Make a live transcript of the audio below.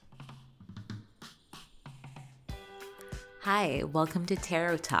Hi, welcome to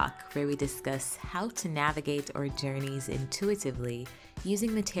Tarot Talk, where we discuss how to navigate our journeys intuitively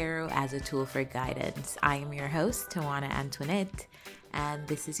using the tarot as a tool for guidance. I am your host, Tawana Antoinette, and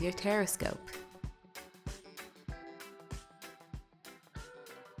this is your Tarotscope.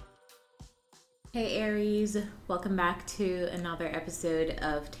 Hey Aries, welcome back to another episode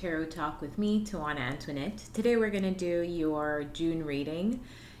of Tarot Talk with me, Tawana Antoinette. Today we're going to do your June reading.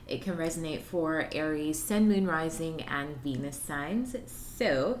 It can resonate for Aries, Sun, Moon, Rising, and Venus signs.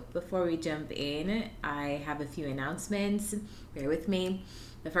 So before we jump in, I have a few announcements. Bear with me.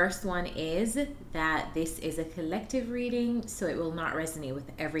 The first one is that this is a collective reading, so it will not resonate with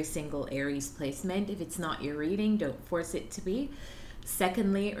every single Aries placement. If it's not your reading, don't force it to be.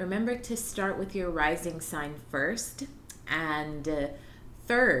 Secondly, remember to start with your rising sign first. And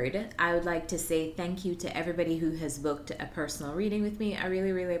third, I would like to say thank you to everybody who has booked a personal reading with me. I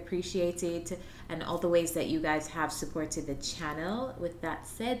really appreciate it, and all the ways that you guys have supported the channel. With that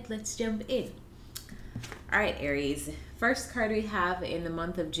said, let's jump in. All right, Aries. First card we have in the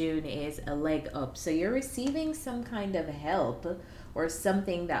month of June is a leg up. So you're receiving some kind of help or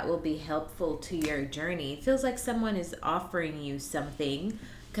something that will be helpful to your journey. It feels like someone is offering you something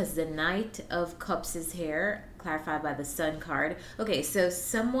because the Knight of Cups is here, clarified by the Sun card. Okay, so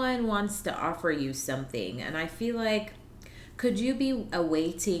someone wants to offer you something, and I feel like could you be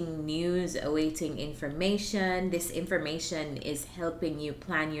awaiting news, awaiting information? This information is helping you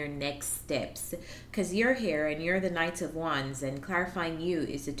plan your next steps because you're here and you're the Knight of Wands, and clarifying you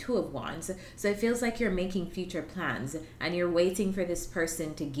is the Two of Wands. So it feels like you're making future plans and you're waiting for this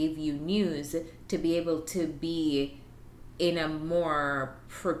person to give you news to be able to be in a more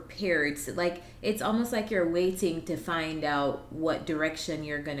prepared, like it's almost like you're waiting to find out what direction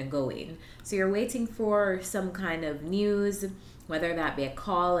you're going to go in. So you're waiting for some kind of news, whether that be a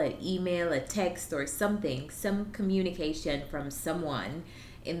call, an email, a text, or something, some communication from someone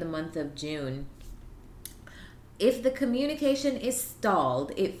in the month of June. If the communication is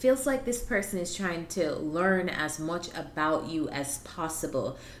stalled, it feels like this person is trying to learn as much about you as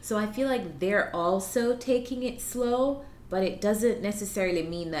possible. So I feel like they're also taking it slow, but it doesn't necessarily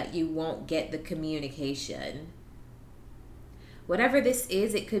mean that you won't get the communication. Whatever this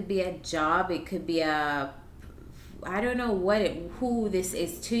is, it could be a job, it could be I don't know who this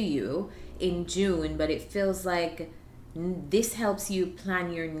is to you in June, but it feels like this helps you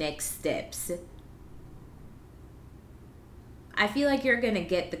plan your next steps. I feel like you're going to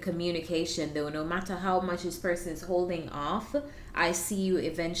get the communication though, no matter how much this person is holding off. I see you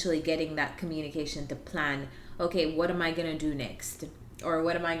eventually getting that communication to plan, okay, what am I going to do next? Or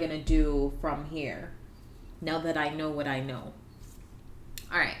what am I going to do from here? Now that I know what I know.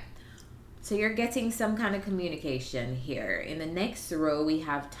 All right. So you're getting some kind of communication here. In the next row, we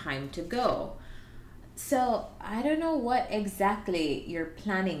have time to go. So I don't know what exactly you're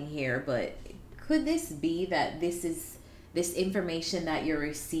planning here, but could this be that this information that you're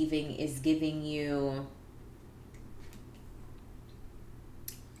receiving is giving you,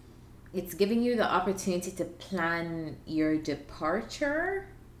 it's giving you the opportunity to plan your departure?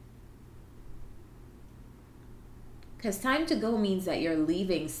 Because time to go means that you're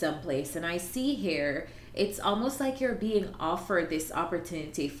leaving someplace. And I see here, it's almost like you're being offered this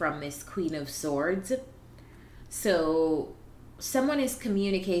opportunity from this Queen of Swords. So someone is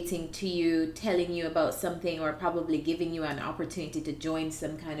communicating to you, telling you about something, or probably giving you an opportunity to join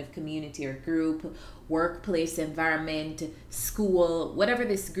some kind of community or group, workplace environment, school, whatever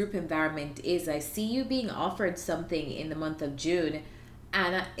this group environment is. I see you being offered something in the month of June,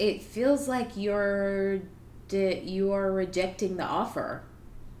 and it feels like you are rejecting the offer.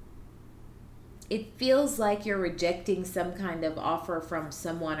 It feels like you're rejecting some kind of offer from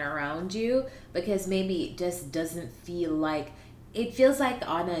someone around you because maybe it just doesn't feel like, it feels like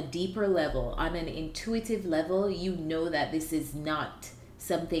on a deeper level, on an intuitive level, you know that this is not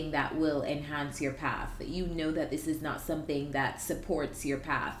something that will enhance your path. You know that this is not something that supports your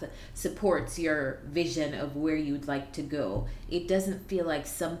path, supports your vision of where you'd like to go. It doesn't feel like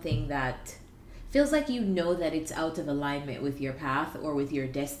something that feels like you know that it's out of alignment with your path or with your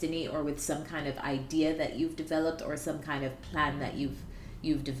destiny or with some kind of idea that you've developed or some kind of plan that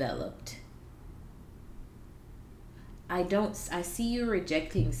you've developed. I see you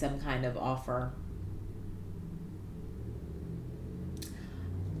rejecting some kind of offer.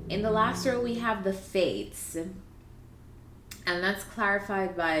 In the last row, we have the Fates. And that's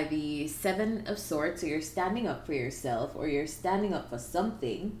clarified by the Seven of Swords. So you're standing up for yourself or you're standing up for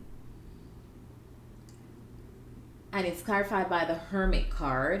something. And it's clarified by the Hermit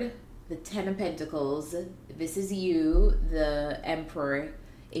card, the Ten of Pentacles. This is you, the Emperor,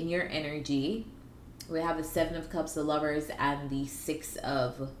 in your energy. We have the Seven of Cups, the Lovers, and the Six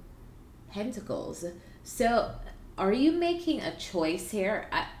of Pentacles. So, are you making a choice here?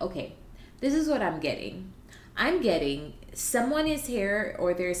 Okay, this is what I'm getting. I'm getting someone is here,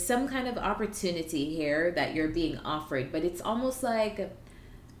 or there's some kind of opportunity here that you're being offered, but it's almost like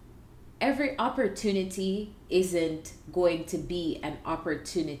every opportunity isn't going to be an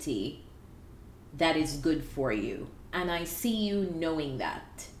opportunity that is good for you. And I see you knowing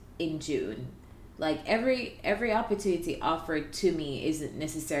that in June. Like every opportunity offered to me isn't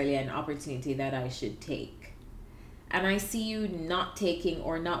necessarily an opportunity that I should take. And I see you not taking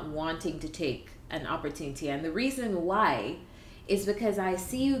or not wanting to take an opportunity. And the reason why is because I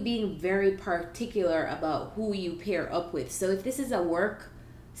see you being very particular about who you pair up with. So if this is a work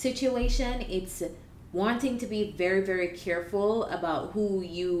situation, it's wanting to be very, very careful about who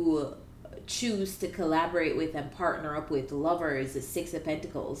you choose to collaborate with and partner up with. Lovers, Six of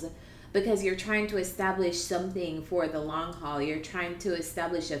Pentacles, because you're trying to establish something for the long haul. You're trying to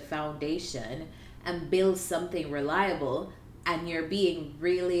establish a foundation and build something reliable, and you're being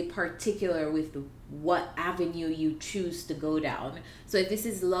really particular with what avenue you choose to go down. So if this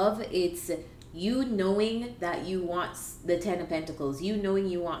is love, it's you knowing that you want the Ten of Pentacles, you knowing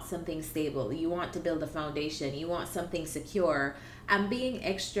you want something stable, you want to build a foundation, you want something secure, and being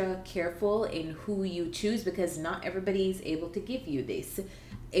extra careful in who you choose, because not everybody is able to give you this.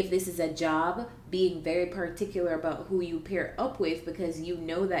 If this is a job, being very particular about who you pair up with, because you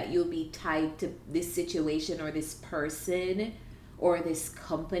know that you'll be tied to this situation or this person or this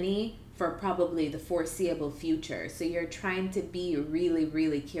company for probably the foreseeable future. So you're trying to be really,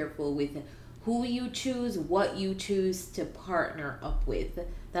 really careful with who you choose, what you choose to partner up with.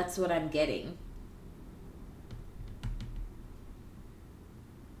 That's what I'm getting.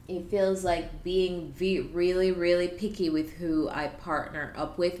 It feels like being really, really picky with who I partner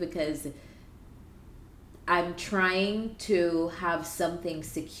up with, because I'm trying to have something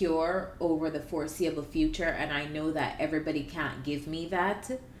secure over the foreseeable future, and I know that everybody can't give me that.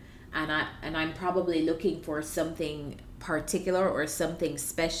 And I'm probably looking for something particular or something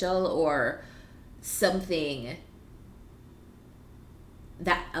special or something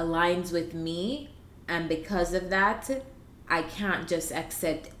that aligns with me, and because of that I can't just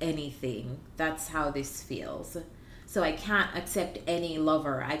accept anything. That's how this feels. So I can't accept any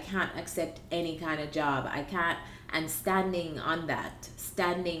lover, I can't accept any kind of job, I can't. And standing on that,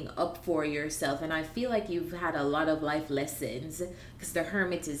 standing up for yourself. And I feel like you've had a lot of life lessons, because the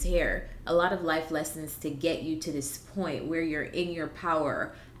Hermit is here. A lot of life lessons to get you to this point where you're in your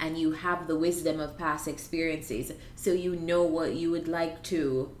power and you have the wisdom of past experiences. So you know what you would like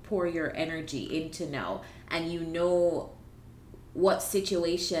to pour your energy into now. And you know what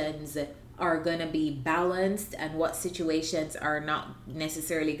situations are going to be balanced and what situations are not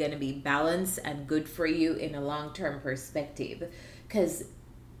necessarily going to be balanced and good for you in a long-term perspective, because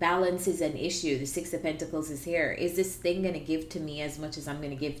balance is an issue. The Six of Pentacles is here. Is this thing going to give to me as much as I'm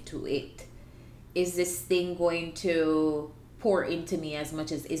going to give to it? Is this thing going to pour into me as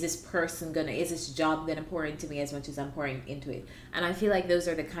much as, is this job going to pour into me as much as I'm pouring into it? And I feel like those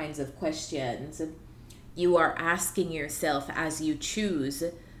are the kinds of questions you are asking yourself as you choose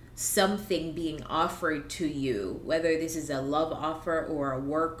something being offered to you, whether this is a love offer or a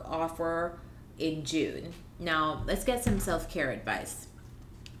work offer in June. Now, let's get some self-care advice.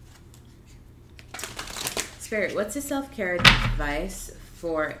 Spirit, what's the self-care advice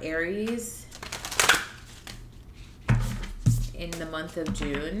for Aries in the month of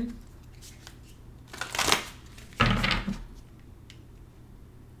June?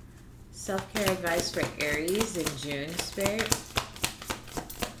 Self-care advice for Aries in June, Spirit.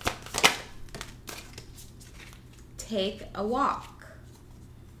 Take a walk.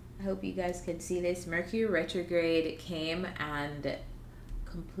 I hope you guys can see this. Mercury retrograde came and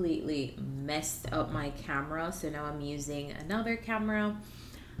completely messed up my camera, so now I'm using another camera.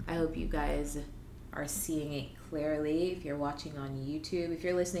 I hope you guys are seeing it clearly. If you're watching on YouTube, if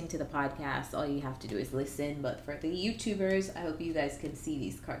you're listening to the podcast, all you have to do is listen. But for the YouTubers, I hope you guys can see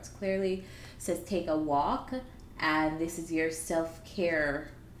these cards clearly. It says take a walk, and this is your self-care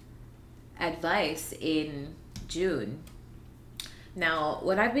advice in June. Now,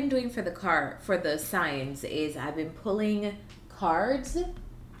 what I've been doing for the signs is I've been pulling cards.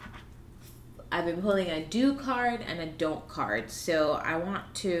 I've been pulling a do card and a don't card. So I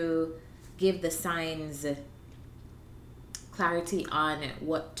want to give the signs clarity on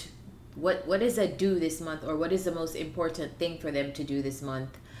what is a do this month, or what is the most important thing for them to do this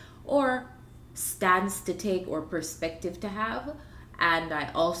month, or stance to take or perspective to have. And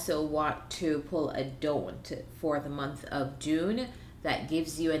I also want to pull a don't for the month of June, that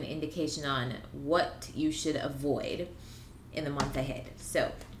gives you an indication on what you should avoid in the month ahead.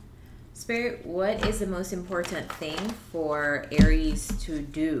 So, Spirit, what is the most important thing for Aries to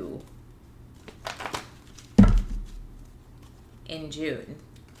do in June?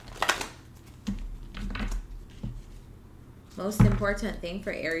 Most important thing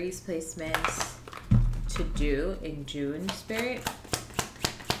for Aries placements to do in June, Spirit?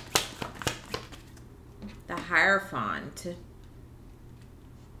 The Hierophant.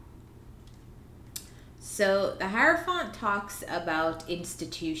 So the Hierophant talks about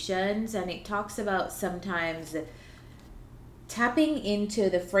institutions, and it talks about sometimes tapping into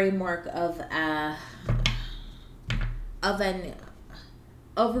the framework of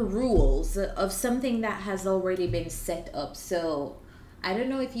rules of something that has already been set up. So I don't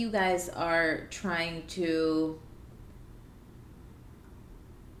know if you guys are trying to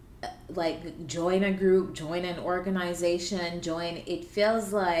like join a group, join an organization, it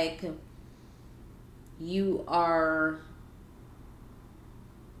feels like you are,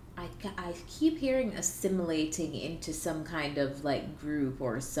 I keep hearing assimilating into some kind of like group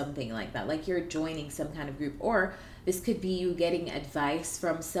or something like that, like you're joining some kind of group, or this could be you getting advice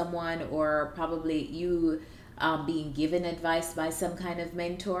from someone, or probably you being given advice by some kind of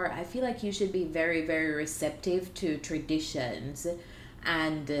mentor. I feel like you should be very, very receptive to traditions,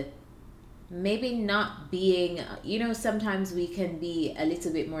 and maybe not being, sometimes we can be a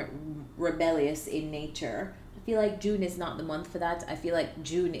little bit more rebellious in nature. I feel like June is not the month for that. I feel like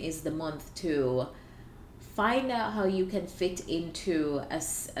June is the month to find out how you can fit into a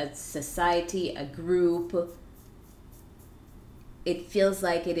society, a group. It feels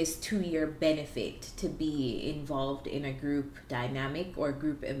like it is to your benefit to be involved in a group dynamic or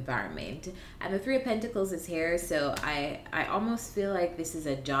group environment. And the Three of Pentacles is here, so I almost feel like this is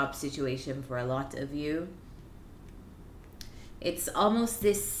a job situation for a lot of you. It's almost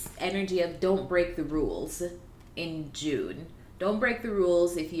this energy of don't break the rules in June. Don't break the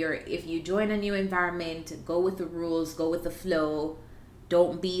rules. If you join a new environment, go with the rules, go with the flow.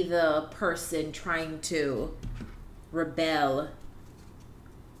 Don't be the person trying to rebel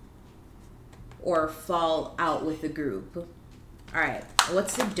or fall out with the group. All right,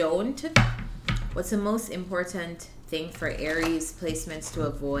 what's the don't? What's the most important thing for Aries placements to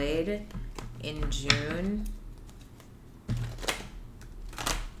avoid in June?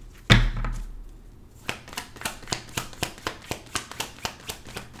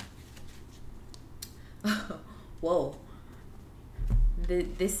 Whoa.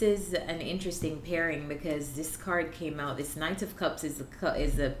 This is an interesting pairing, because this card came out. This Knight of Cups is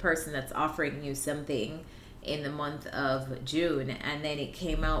a person that's offering you something in the month of June, and then it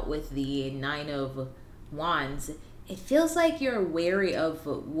came out with the Nine of Wands. It feels like you're wary of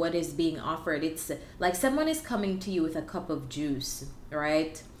what is being offered. It's like someone is coming to you with a cup of juice,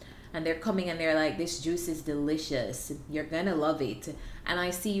 right? And they're coming and they're like, this juice is delicious, you're gonna love it. And I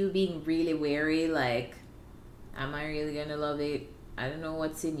see you being really wary, like, am I really gonna love it? I don't know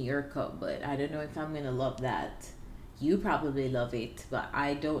what's in your cup, but I don't know if I'm gonna love that. You probably love it, but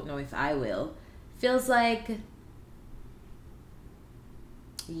I don't know if I will. Feels like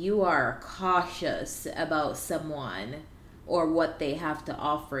you are cautious about someone or what they have to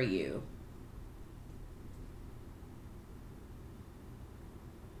offer you.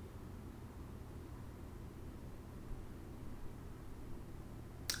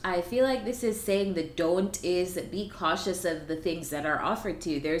 I feel like this is saying the don't is be cautious of the things that are offered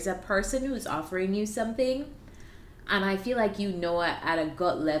to you. There's a person who's offering you something, and I feel like you know at a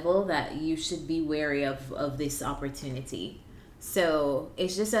gut level that you should be wary of this opportunity. So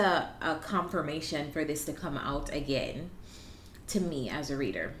it's just a confirmation for this to come out again to me as a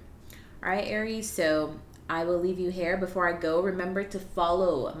reader. All right, Aries, so I will leave you here. Before I go, remember to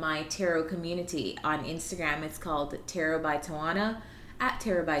follow my tarot community on Instagram. It's called Tarot by Tawana, at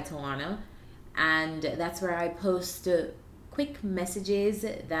Tarot by Tawana, and that's where I post quick messages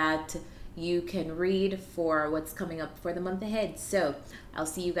that you can read for what's coming up for the month ahead. So I'll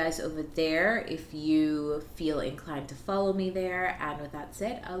see you guys over there if you feel inclined to follow me there. And with that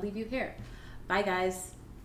said, I'll leave you here. Bye, guys.